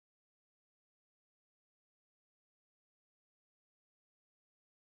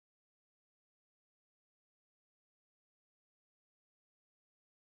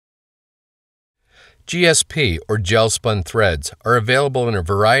G.S.P. or gel spun threads are available in a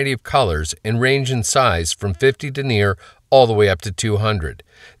variety of colors and range in size from 50 denier all the way up to 200.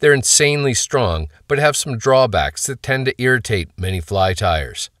 They're insanely strong, but have some drawbacks that tend to irritate many fly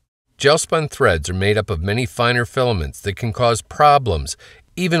tyers. Gel spun threads are made up of many finer filaments that can cause problems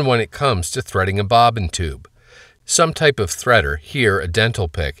even when it comes to threading a bobbin tube. Some type of threader, here a dental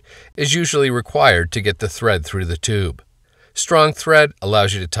pick, is usually required to get the thread through the tube. Strong thread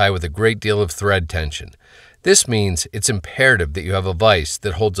allows you to tie with a great deal of thread tension. This means it's imperative that you have a vise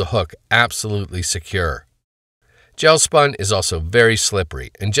that holds a hook absolutely secure. Gel spun is also very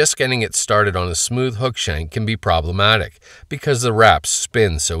slippery, and just getting it started on a smooth hook shank can be problematic because the wraps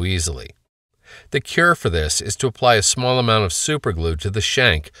spin so easily. The cure for this is to apply a small amount of superglue to the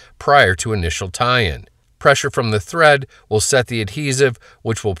shank prior to initial tie-in. Pressure from the thread will set the adhesive,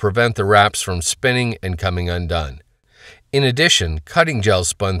 which will prevent the wraps from spinning and coming undone. In addition, cutting gel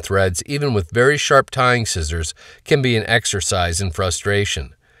spun threads, even with very sharp tying scissors, can be an exercise in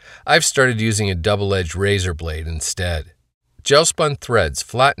frustration. I've started using a double-edged razor blade instead. Gel spun threads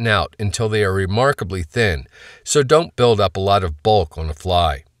flatten out until they are remarkably thin, so don't build up a lot of bulk on a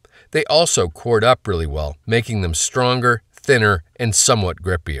fly. They also cord up really well, making them stronger, thinner, and somewhat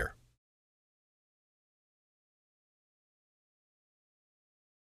grippier.